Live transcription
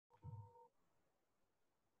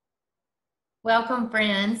Welcome,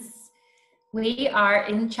 friends. We are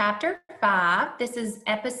in chapter 5. This is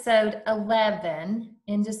episode 11.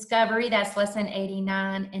 In Discovery, that's lesson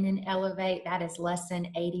 89, and in Elevate, that is lesson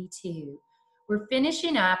 82. We're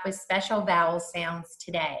finishing up with special vowel sounds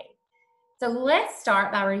today. So let's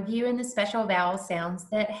start by reviewing the special vowel sounds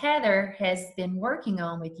that Heather has been working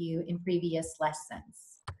on with you in previous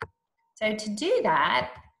lessons. So to do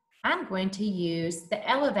that, I'm going to use the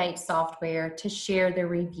Elevate software to share the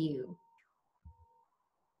review.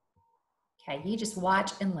 Okay, you just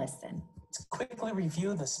watch and listen. Let's quickly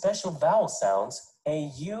review the special vowel sounds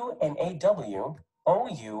AU and AW,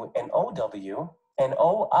 OU and OW, and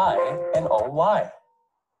OI and OY.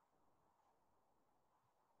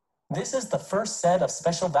 This is the first set of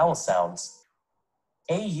special vowel sounds,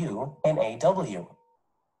 AU and AW.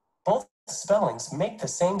 Both spellings make the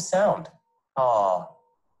same sound, ah,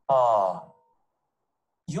 ah.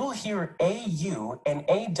 You'll hear AU and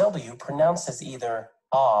AW pronounced as either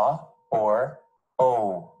ah or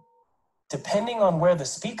O, depending on where the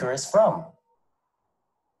speaker is from.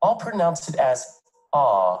 I'll pronounce it as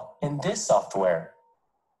ah in this software.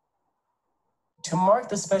 To mark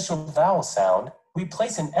the special vowel sound, we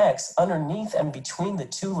place an X underneath and between the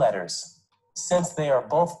two letters, since they are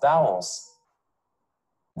both vowels.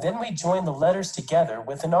 Then we join the letters together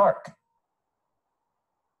with an arc.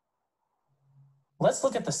 Let's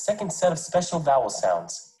look at the second set of special vowel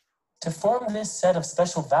sounds. To form this set of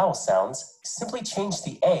special vowel sounds, simply change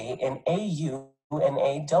the A in AU and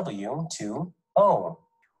AW to O.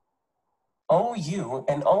 OU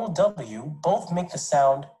and OW both make the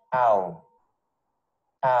sound ow,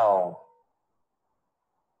 ow.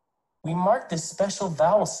 We mark this special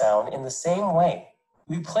vowel sound in the same way.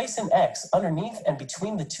 We place an X underneath and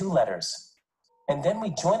between the two letters, and then we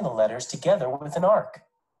join the letters together with an arc.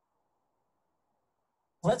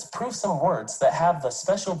 Let's prove some words that have the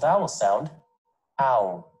special vowel sound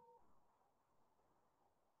ow.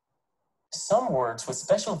 Some words with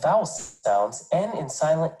special vowel sounds end in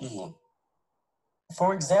silent E.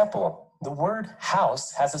 For example, the word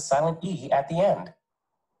house has a silent E at the end.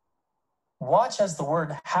 Watch as the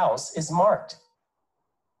word house is marked.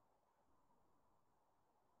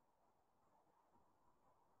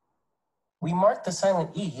 We mark the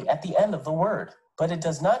silent E at the end of the word, but it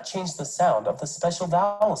does not change the sound of the special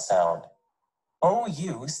vowel sound.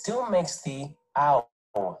 OU still makes the ow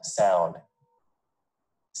sound.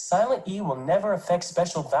 Silent E will never affect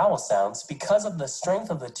special vowel sounds because of the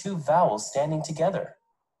strength of the two vowels standing together.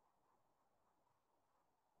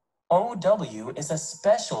 OW is a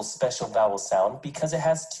special vowel sound because it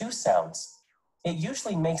has two sounds. It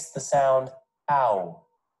usually makes the sound ow,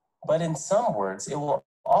 but in some words it will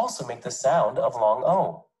also make the sound of long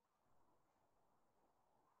O.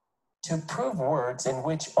 To prove words in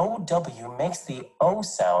which OW makes the O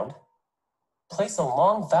sound, place a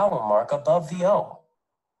long vowel mark above the O.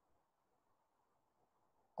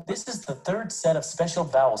 This is the third set of special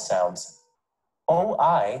vowel sounds.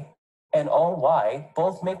 OI and OY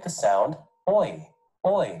both make the sound oi,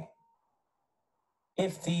 oi.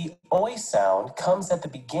 If the oi sound comes at the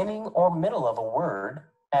beginning or middle of a word,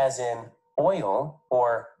 as in oil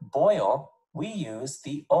or boil, we use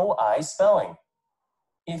the OI spelling.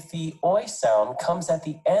 If the oi sound comes at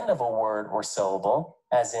the end of a word or syllable,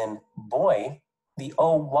 as in boy, the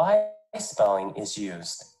OY spelling is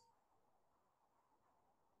used.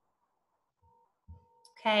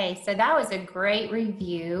 Okay, so that was a great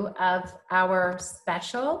review of our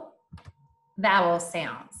special vowel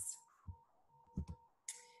sounds.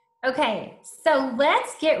 Okay, so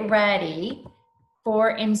let's get ready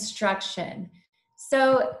for instruction.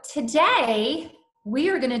 So today we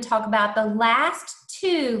are going to talk about the last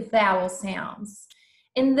two vowel sounds.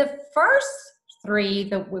 In the first three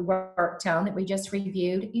that we worked on, that we just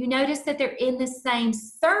reviewed, you notice that they're in the same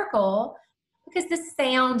circle because the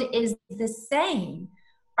sound is the same.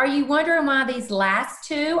 Are you wondering why these last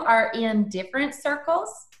two are in different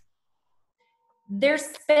circles? They're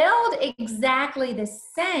spelled exactly the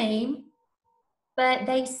same, but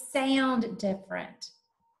they sound different.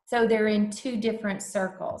 So they're in two different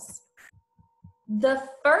circles. The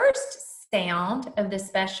first sound of the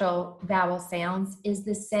special vowel sounds is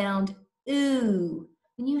the sound oo.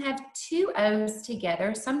 When you have two O's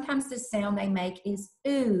together, sometimes the sound they make is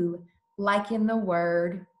oo, like in the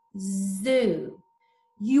word zoo.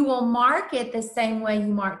 You will mark it the same way you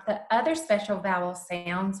mark the other special vowel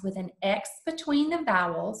sounds with an X between the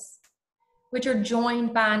vowels, which are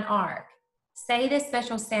joined by an arc. Say this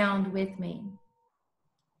special sound with me.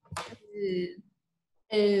 Ooh.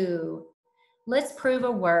 Ooh. Let's prove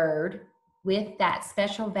a word with that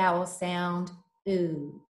special vowel sound,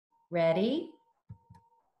 ooh. Ready?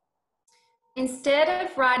 Instead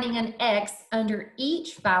of writing an X under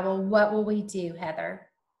each vowel, what will we do, Heather?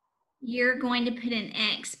 You're going to put an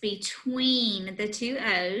X between the two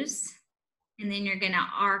O's, and then you're going to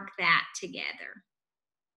arc that together.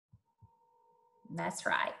 That's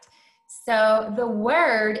right. So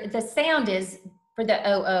the sound is, for the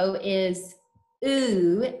OO is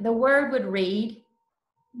ooh. The word would read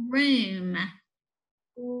room.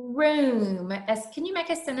 Room. Can you make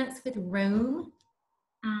a sentence with room?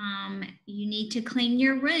 You need to clean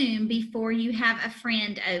your room before you have a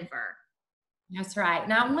friend over. That's right.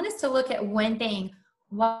 Now I want us to look at one thing.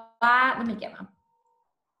 Let me get my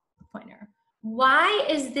pointer. Why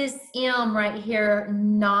is this M right here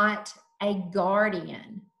not a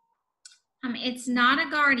guardian? It's not a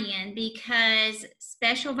guardian because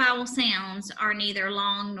special vowel sounds are neither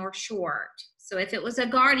long nor short. So if it was a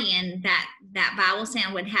guardian, that vowel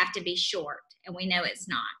sound would have to be short, and we know it's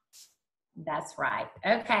not. That's right.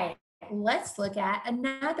 Okay, let's look at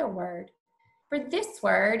another word. For this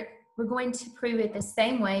word, we're going to prove it the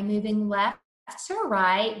same way, moving left to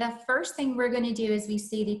right. The first thing we're going to do is we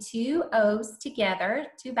see the two O's together,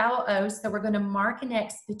 two vowel O's, so we're going to mark an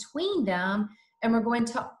X between them, and we're going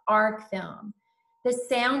to arc them. The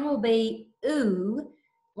sound will be ooh,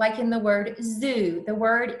 like in the word zoo. The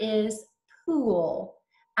word is pool.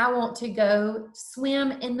 I want to go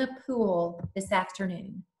swim in the pool this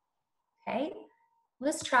afternoon. Okay,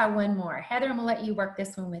 let's try one more. Heather, I'm going to let you work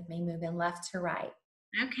this one with me, moving left to right.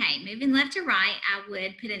 Okay, moving left to right, I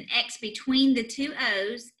would put an X between the two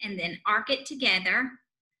O's and then arc it together.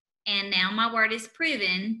 And now my word is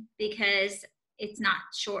proven because it's not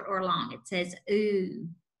short or long. It says ooh.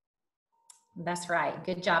 That's right.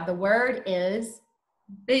 Good job. The word is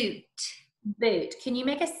boot. Boot. Can you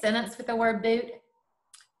make a sentence with the word boot?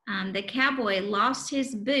 The cowboy lost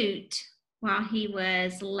his boot while he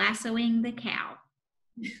was lassoing the cow.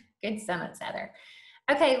 Good sentence, Heather.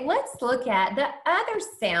 Okay, let's look at the other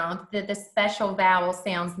sound that the special vowel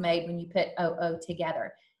sounds made when you put OO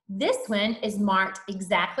together. This one is marked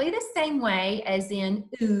exactly the same way as in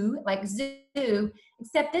ooh, like zoo,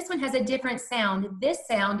 except this one has a different sound. This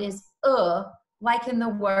sound is like in the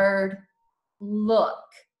word look.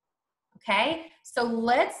 Okay, so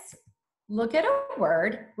let's look at a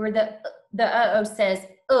word where the OO says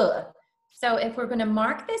So if we're going to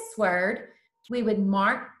mark this word, we would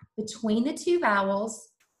mark between the two vowels,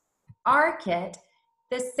 arc it.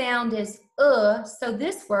 The sound is so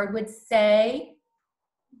this word would say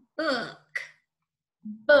book.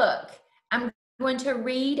 Book. I'm going to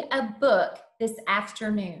read a book this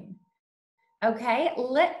afternoon. Okay,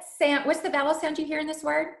 what's the vowel sound you hear in this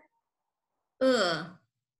word?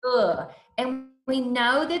 And we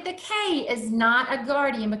know that the K is not a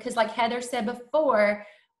guardian because, like Heather said before,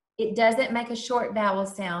 it doesn't make a short vowel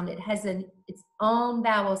sound. It has its own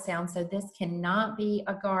vowel sound, so this cannot be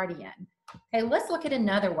a guardian. Okay, let's look at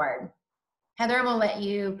another word. Heather, I'm going to let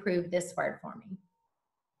you prove this word for me.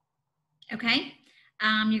 Okay,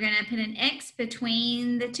 you're going to put an X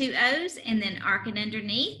between the two O's and then arc it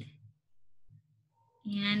underneath.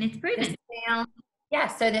 And it's proven.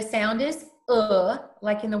 So the sound is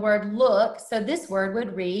like in the word look. So this word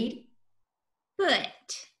would read foot.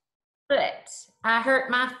 Foot. I hurt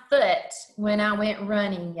my foot when I went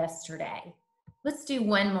running yesterday. Let's do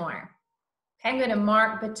one more. Okay, I'm going to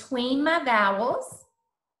mark between my vowels.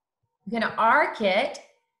 I'm going to arc it.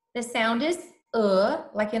 The sound is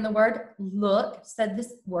like in the word look. So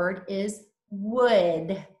this word is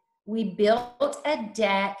wood. We built a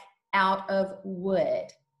deck out of wood.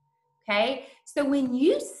 Okay, so when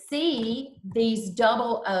you see these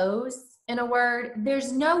double O's in a word,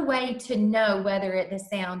 there's no way to know whether the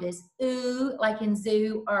sound is ooh, like in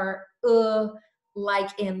zoo, or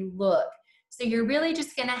like in look. So you're really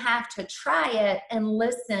just going to have to try it and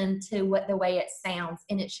listen to the way it sounds,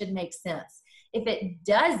 and it should make sense. If it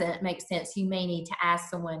doesn't make sense, you may need to ask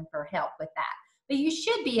someone for help with that. But you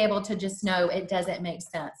should be able to just know it doesn't make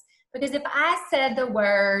sense. Because if I said the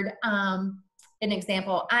word, an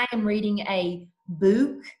example, I am reading a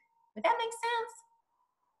book, would that make sense?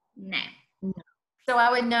 No. So I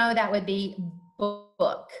would know that would be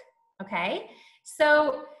book, okay?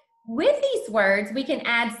 So with these words, we can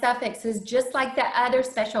add suffixes just like the other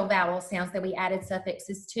special vowel sounds that we added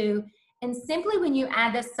suffixes to. And simply when you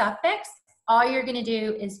add the suffix, all you're going to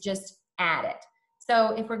do is just add it.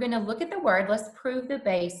 So if we're going to look at the word, let's prove the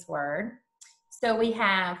base word. So we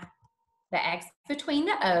have the X between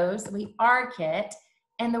the O's, we arc it,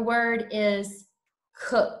 and the word is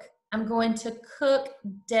cook. I'm going to cook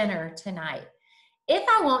dinner tonight. If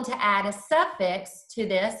I want to add a suffix to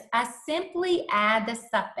this, I simply add the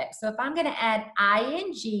suffix. So if I'm going to add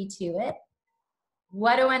ing to it,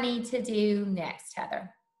 What do I need to do next, Heather?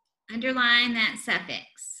 Underline that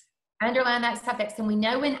suffix. Underline that suffix. And we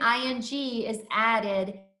know when ing is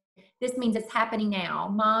added, this means it's happening now.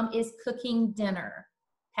 Mom is cooking dinner.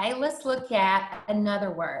 Okay, let's look at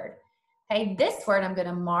another word. Okay, this word I'm going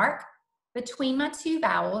to mark between my two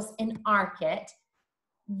vowels and arc it.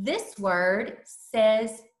 This word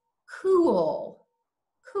says cool.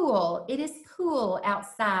 Cool. It is cool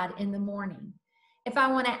outside in the morning. If I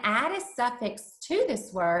want to add a suffix to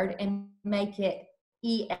this word and make it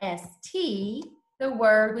est, the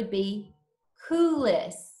word would be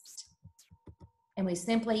coolest. And we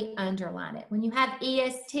simply underline it. When you have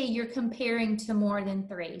est, you're comparing to more than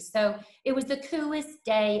 3. So it was the coolest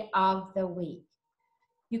day of the week.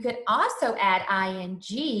 You could also add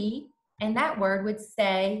ing, and that word would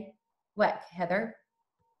say, what, Heather?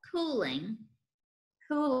 Cooling.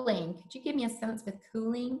 Cooling. Could you give me a sentence with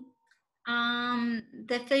cooling?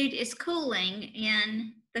 The food is cooling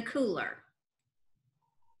in the cooler.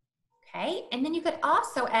 Okay, and then you could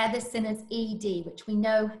also add the sentence ed, which we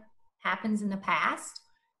know happens in the past.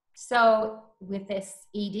 So with this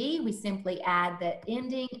ed, we simply add the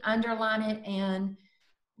ending, underline it, and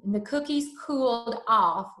when the cookies cooled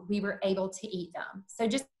off, we were able to eat them. So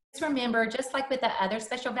just remember, just like with the other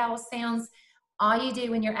special vowel sounds, all you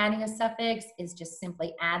do when you're adding a suffix is just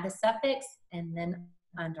simply add the suffix and then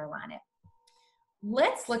underline it.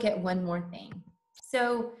 Let's look at one more thing.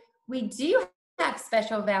 So we do have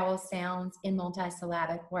special vowel sounds in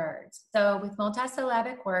multisyllabic words. So with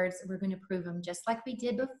multisyllabic words, we're going to prove them just like we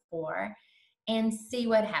did before and see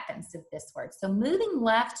what happens with this word. So moving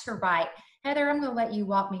left to right, Heather, I'm going to let you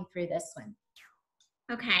walk me through this one.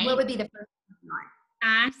 Okay. What would be the first one?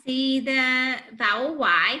 I see the vowel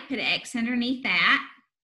Y, put an X underneath that.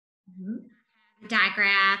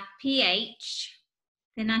 Digraph PH.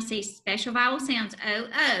 Then I see special vowel sounds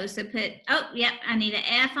OO. So put, oh, yep, I need an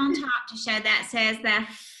F on top to show that says the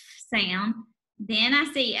F sound. Then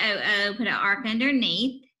I see OO, put an arc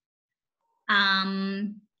underneath.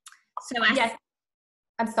 Yes,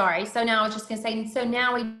 I'm sorry. So now I was just going to say, so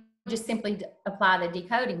now we just simply apply the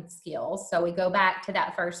decoding skills. So we go back to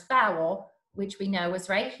that first vowel, which we know is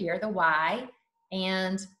right here, the Y,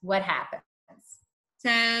 and what happens?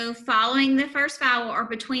 So following the first vowel or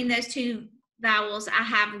between those two vowels, I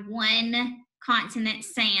have one consonant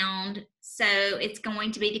sound. So it's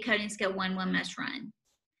going to be decoding skill 1, 1 must run.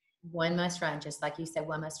 1 must run, just like you said,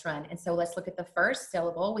 1 must run. And so let's look at the first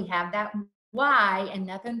syllable. We have that Y and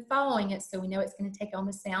nothing following it, so we know it's going to take on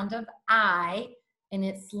the sound of I, and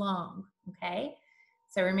it's long, okay?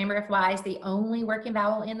 So remember, if Y is the only working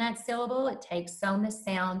vowel in that syllable, it takes on the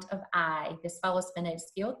sound of I. This follows phonetic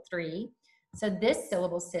skill 3. So this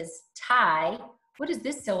syllable says tie. What does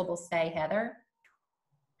this syllable say, Heather?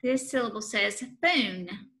 This syllable says boon.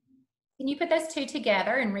 Can you put those two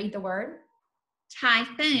together and read the word?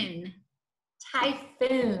 Typhoon.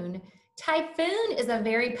 Typhoon. Typhoon is a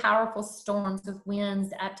very powerful storm with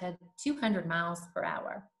winds up to 200 miles per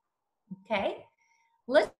hour. Okay,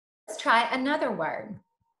 let's try another word.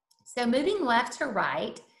 So moving left to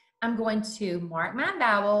right, I'm going to mark my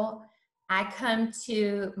vowel. I come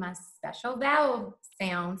to my special vowel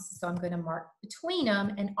sounds, so I'm going to mark between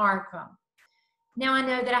them and arc them. Now I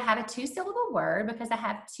know that I have a 2-syllable word because I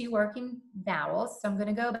have 2 working vowels, so I'm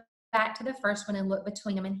going to go back to the first one and look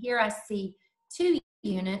between them, and here I see 2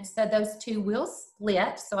 units, so those 2 will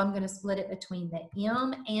split, so I'm going to split it between the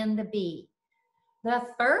M and the B. The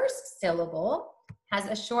first syllable has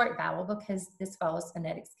a short vowel because this follows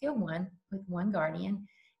phonetic skill 1 with 1 guardian,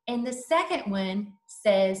 and the second one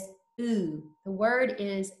says ooh. The word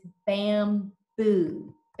is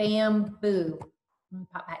bamboo. Bamboo. Let me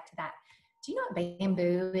pop back to that. Do you know what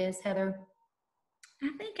bamboo is, Heather? I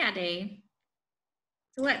think I do.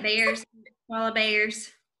 So what, bears? Koala bears?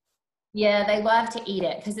 Yeah, they love to eat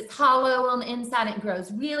it because it's hollow on the inside. It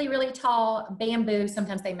grows really, really tall. Bamboo,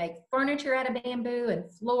 sometimes they make furniture out of bamboo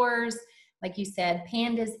and floors. Like you said,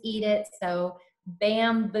 pandas eat it. So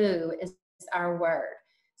bamboo is our word.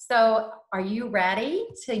 So are you ready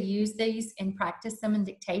to use these and practice them in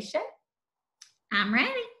dictation? I'm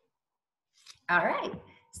ready. All right.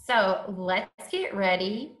 So let's get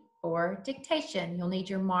ready for dictation. You'll need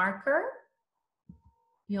your marker.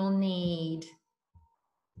 You'll need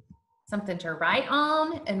something to write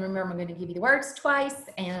on, and remember, I'm going to give you the words twice,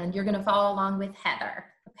 and you're going to follow along with Heather,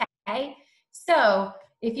 okay? So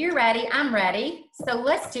if you're ready, I'm ready. So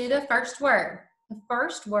let's do the first word. The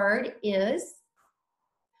first word is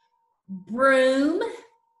broom,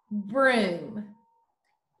 broom.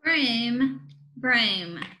 Broom,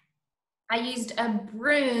 broom. I used a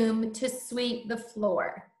broom to sweep the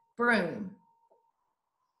floor. Broom.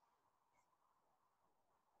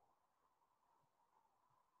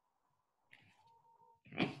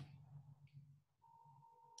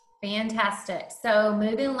 Fantastic. So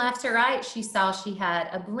moving left to right, she saw she had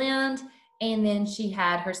a blend and then she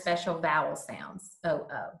had her special vowel sounds.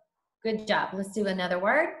 O-O. Good job. Let's do another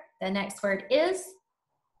word. The next word is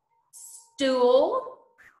stool.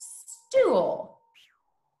 Stool.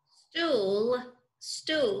 Stool,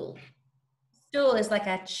 stool. Stool is like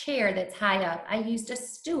a chair that's high up. I used a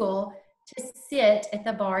stool to sit at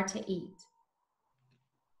the bar to eat.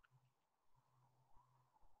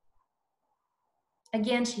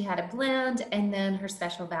 Again, she had a blend and then her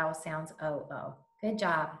special vowel sounds O-O. Good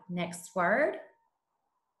job. Next word.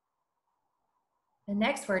 The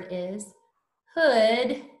next word is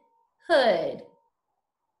hood, hood.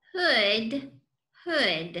 Hood,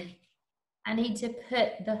 hood. I need to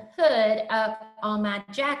put the hood up on my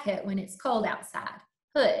jacket when it's cold outside.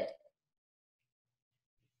 Hood.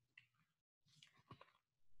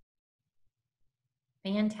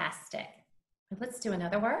 Fantastic. Let's do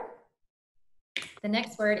another word. The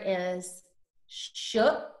next word is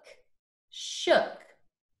shook, shook.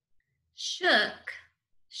 Shook,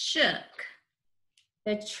 shook.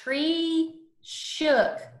 The tree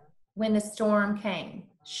shook when the storm came.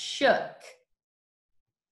 Shook.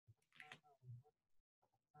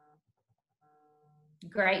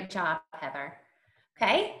 Great job, Heather.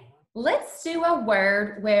 Okay, let's do a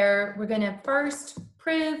word where we're going to first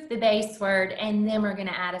prove the base word and then we're going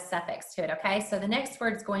to add a suffix to it. Okay, so the next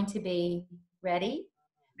word is going to be, ready?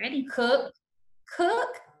 Ready? Cook,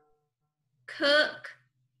 cook. Cook,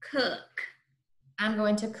 cook. I'm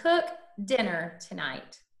going to cook dinner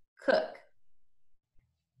tonight. Cook.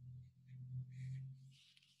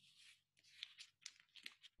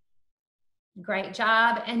 Great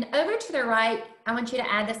job. And over to the right, I want you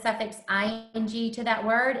to add the suffix ing to that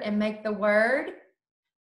word and make the word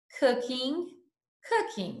cooking,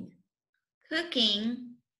 cooking.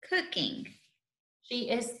 Cooking, cooking. She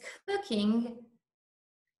is cooking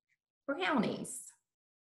brownies.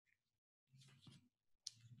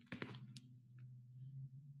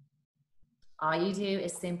 All you do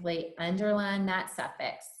is simply underline that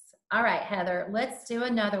suffix. All right, Heather, let's do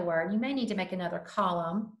another word. You may need to make another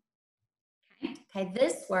column. Okay,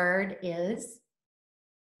 this word is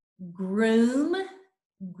groom,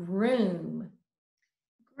 groom.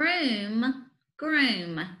 Groom,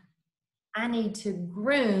 groom. I need to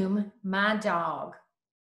groom my dog.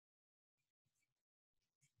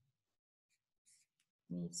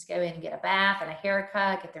 You need to go in and get a bath and a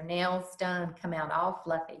haircut, get their nails done, come out all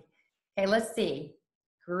fluffy. Okay, let's see.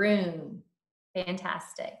 Groom.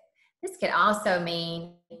 Fantastic. This could also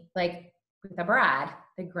mean like the bride,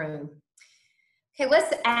 the groom. Okay,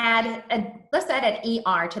 let's add an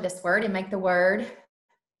ER to this word and make the word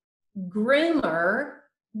groomer,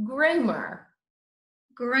 groomer.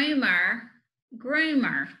 Groomer,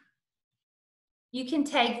 groomer. You can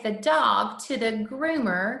take the dog to the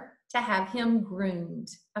groomer to have him groomed.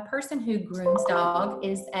 A person who grooms dog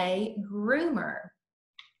is a groomer.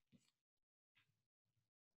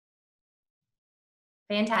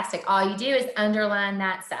 Fantastic. All you do is underline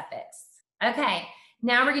that suffix. Okay,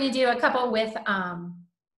 now we're going to do a couple with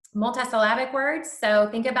multisyllabic words. So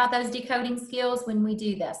think about those decoding skills when we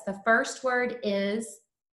do this. The first word is,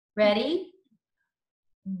 ready?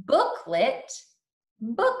 Booklet,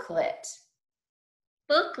 booklet.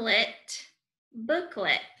 Booklet,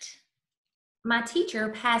 booklet. My teacher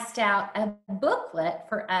passed out a booklet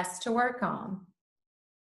for us to work on.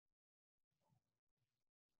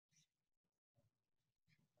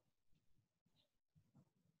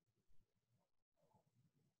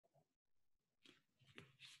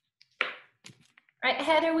 All right,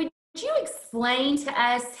 Heather, would you explain to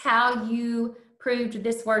us how you proved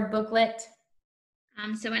this word booklet?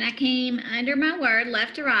 So when I came under my word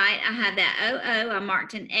left to right, I had that O-O. I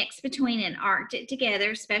marked an X between and arced it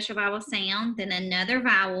together, special vowel sound, then another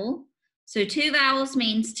vowel. So 2 vowels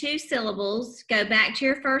means 2 syllables. Go back to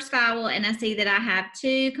your first vowel and I see that I have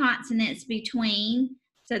 2 consonants between.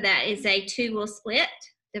 So that is a 2 will split.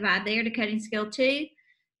 Divide there, decoding skill 2.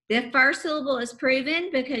 The first syllable is proven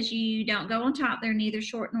because you don't go on top. They're neither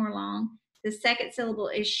short nor long. The second syllable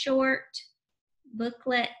is short.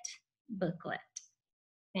 Booklet, booklet.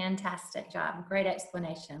 Fantastic job. Great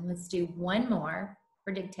explanation. Let's do one more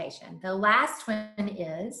for dictation. The last one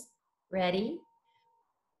is, ready?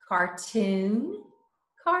 Cartoon,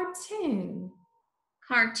 cartoon.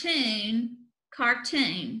 Cartoon,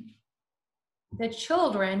 cartoon. The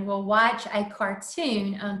children will watch a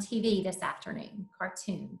cartoon on TV this afternoon.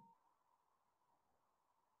 Cartoon.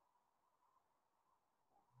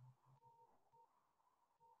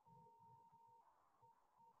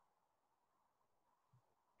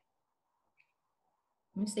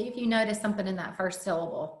 Let me see if you notice something in that first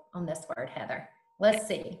syllable on this word, Heather. Let's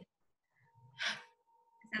see.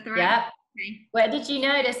 that the right? Yep. Okay. What did you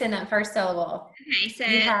notice in that first syllable? Okay, so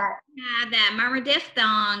You had, you have that murmur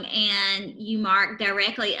diphthong, and you mark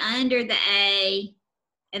directly under the A,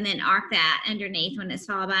 and then arc that underneath when it's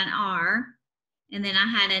followed by an R. And then I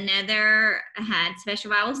had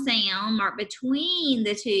special vowel sound marked between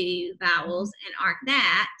the two vowels and arc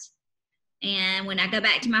that. And when I go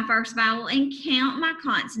back to my first vowel and count my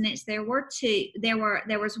consonants, there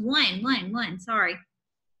was one, sorry.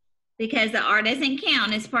 Because the R doesn't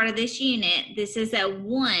count as part of this unit. This is a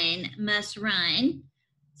one must run.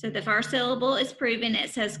 So the first syllable is proven, it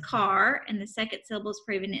says car, and the second syllable is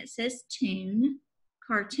proven, it says tune,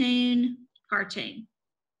 cartoon, cartoon.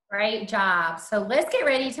 great job. So let's get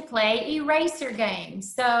ready to play eraser game.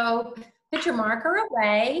 So put your marker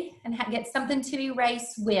away and get something to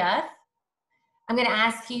erase with. I'm going to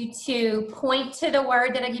ask you to point to the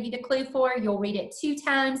word that I give you the clue for. You'll read it 2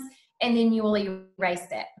 times and then you will erase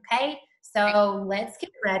it, okay? So let's get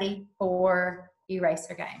ready for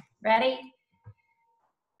eraser game. Ready?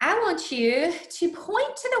 I want you to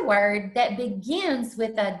point to the word that begins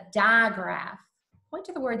with a digraph. Point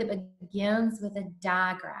to the word that begins with a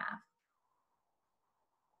digraph.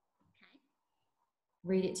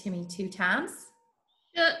 Read it to me 2 times.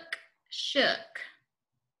 Shook, shook.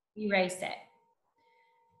 Erase it.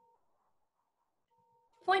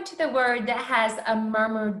 Point to the word that has a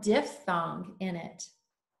murmur diphthong in it.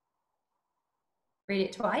 Read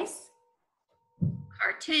it twice.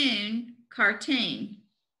 Cartoon, cartoon.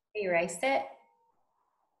 Erase it.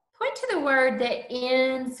 Point to the word that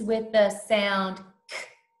ends with the sound k.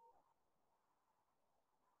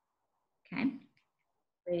 Okay.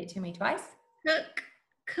 Read it to me twice. Cook,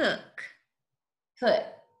 cook. Cook,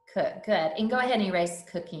 cook, good. And go ahead and erase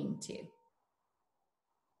cooking too.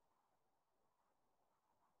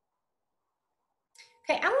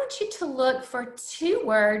 Okay, I want you to look for 2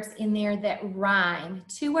 words in there that rhyme.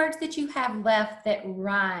 2 words that you have left that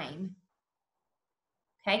rhyme.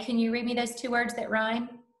 Okay, can you read me those 2 words that rhyme?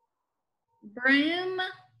 Broom,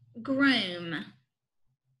 groom.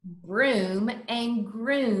 Broom and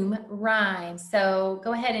groom rhyme. So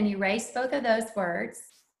go ahead and erase both of those words.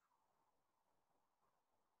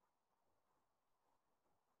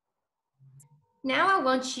 Now I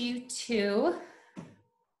want you to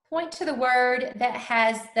point to the word that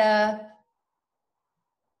has the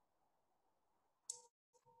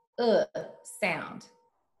sound.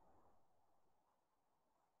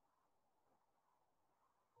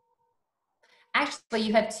 Actually,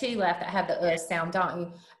 you have 2 left that have the sound, don't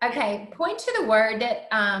you? Okay, point to the word that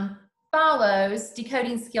follows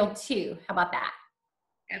decoding skill 2. How about that?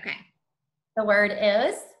 Okay. The word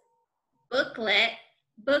is? Booklet,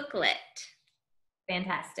 booklet.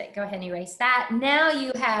 Fantastic. Go ahead and erase that. Now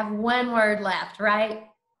you have 1 word left, right?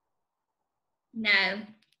 No.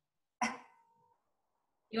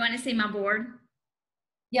 You want to see my board?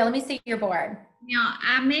 Yeah, let me see your board. Now,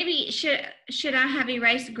 I maybe should I have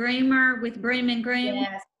erased groomer with broom and groom?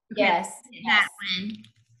 Yes, Okay, yes, that yes.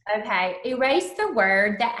 one. Okay, erase the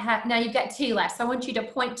word that now you've got 2 left. So I want you to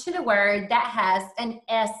point to the word that has an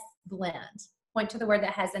S blend. Point to the word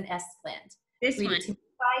that has an S blend. This Read one. it to me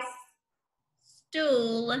twice.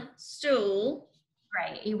 Stool, stool.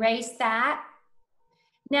 Great, erase that.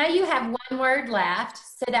 Now you have 1 word left.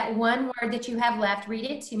 So that 1 word that you have left, read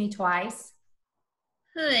it to me twice.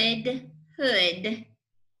 Hood, hood.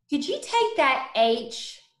 Could you take that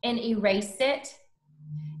H and erase it?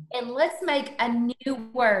 And let's make a new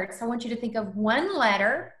word. So I want you to think of 1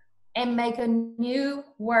 letter and make a new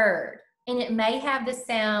word. And it may have the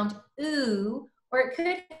sound ooh, or it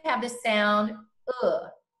could have the sound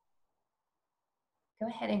Go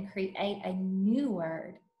ahead and create a new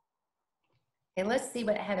word. Okay, let's see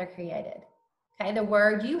what Heather created. Okay, the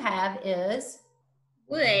word you have is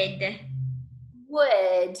Wood.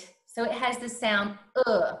 wood. So it has the sound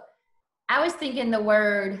I was thinking the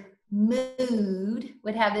word mood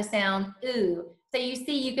would have the sound ooh. So you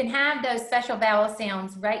see, you can have those special vowel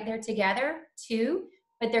sounds right there together too,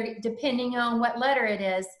 but they're depending on what letter it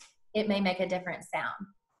is, it may make a different sound.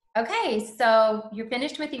 Okay, so you're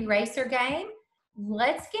finished with the eraser game.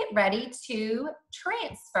 Let's get ready to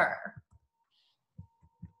transfer.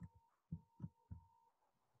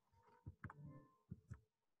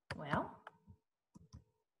 Well,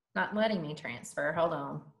 not letting me transfer. Hold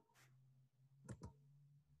on.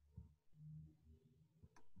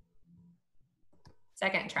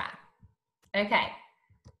 Second try. Okay.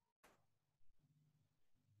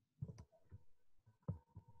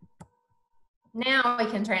 Now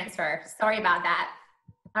we can transfer. Sorry about that.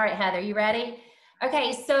 All right, Heather, you ready?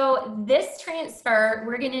 Okay, so this transfer,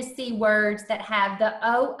 we're going to see words that have the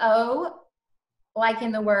OO like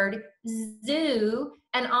in the word zoo,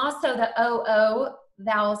 and also the OO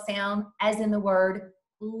vowel sound as in the word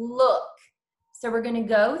look. So we're going to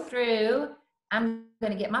go through. I'm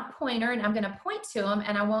going to get my pointer and I'm going to point to them,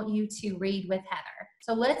 and I want you to read with Heather.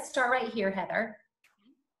 So let's start right here, Heather.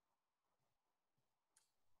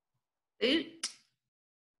 Boot,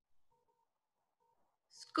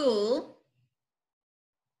 school,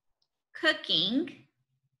 cooking,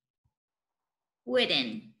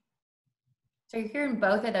 wooden. So you're hearing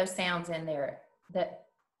both of those sounds in there. The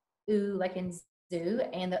oo like in zoo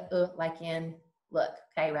and the like in look.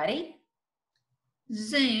 Okay, ready?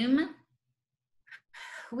 Zoom.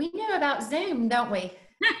 We knew about Zoom, don't we?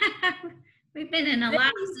 We've been in a lot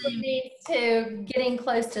of Zoom. To getting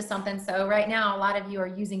close to something. So right now, a lot of you are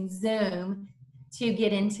using Zoom to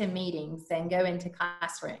get into meetings and go into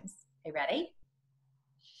classrooms. Okay, ready?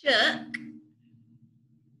 Shook,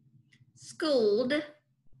 schooled,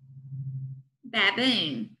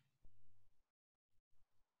 baboon.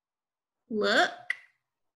 Look,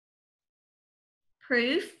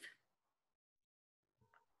 proof,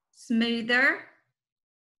 smoother,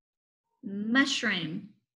 mushroom.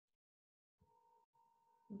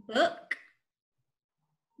 Book,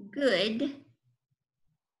 good,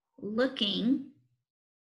 looking,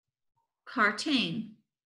 cartoon.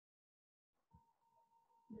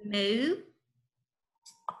 Moo,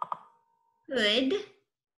 hood,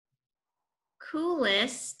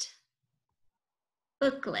 coolest,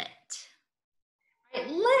 booklet. All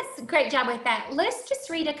right, great job with that. Let's just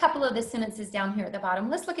read a couple of the sentences down here at the bottom.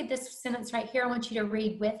 Let's look at this sentence right here. I want you to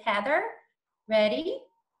read with Heather. Ready?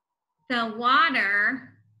 The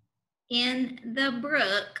water in the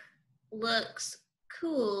brook looks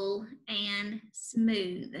cool and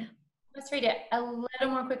smooth. Let's read it a little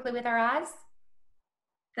more quickly with our eyes.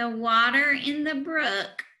 The water in the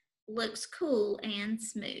brook looks cool and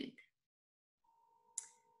smooth.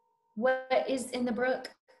 What is in the brook?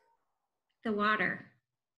 The water.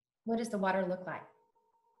 What does the water look like?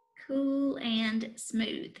 Cool and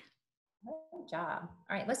smooth. Good job.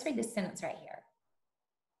 All right, let's read this sentence right here.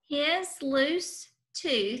 His loose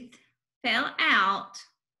tooth fell out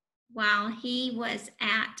while he was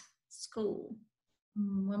at school.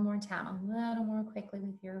 One more time, a little more quickly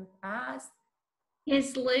with your eyes.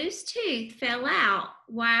 His loose tooth fell out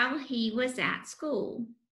while he was at school.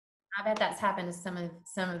 I bet that's happened to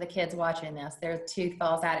some of the kids watching this. Their tooth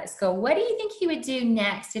falls out at school. What do you think he would do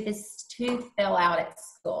next if his tooth fell out at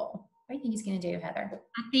school? What do you think he's going to do, Heather?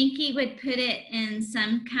 I think he would put it in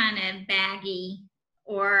some kind of baggie,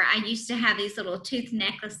 or I used to have these little tooth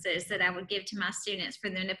necklaces that I would give to my students for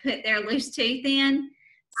them to put their loose tooth in.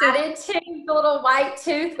 So I did too, the little white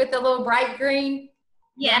tooth with the little bright green.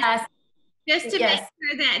 Yes. Just to make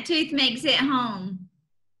sure that tooth makes it home.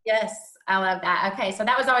 Yes, I love that. Okay, so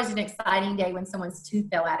that was always an exciting day when someone's tooth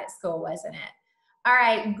fell out at school, wasn't it? All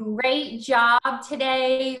right, great job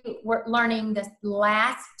today. We're learning the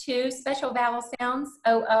last two special vowel sounds,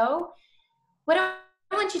 OO. What I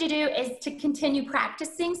want you to do is to continue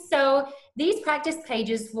practicing. So these practice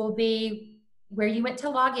pages will be where you went to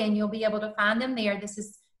log in. You'll be able to find them there. This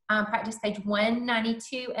is practice page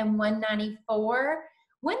 192 and 194.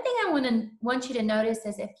 One thing I want you to notice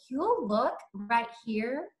is if you'll look right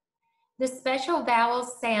here, the special vowel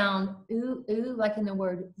sound, ooh, ooh, like in the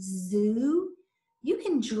word zoo, you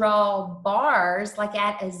can draw bars like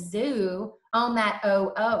at a zoo on that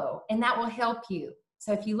OO, and that will help you.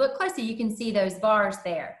 So if you look closer, you can see those bars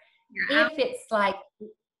there. If it's like...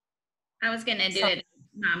 I was going to do it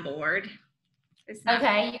on my board. It's not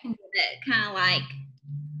okay, you can do it kind of like...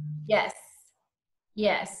 Yes,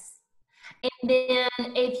 yes. And then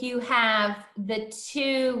if you have the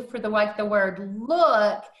two for the word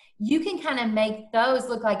look, you can kind of make those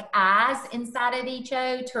look like eyes inside of each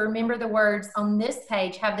O to remember the words on this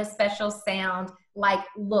page have the special sound like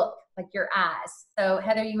look, like your eyes. So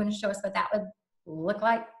Heather, you want to show us what that would look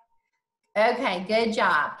like? Okay, good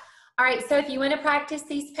job. All right, so if you want to practice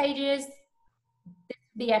these pages, this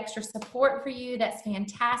would be extra support for you. That's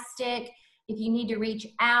fantastic. If you need to reach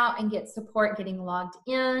out and get support getting logged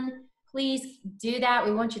in, please do that.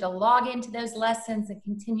 We want you to log into those lessons and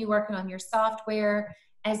continue working on your software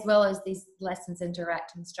as well as these lessons in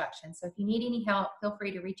direct instruction. So if you need any help, feel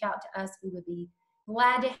free to reach out to us. We would be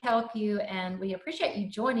glad to help you, and we appreciate you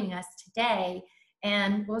joining us today.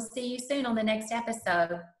 And we'll see you soon on the next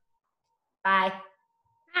episode. Bye.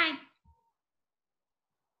 Bye.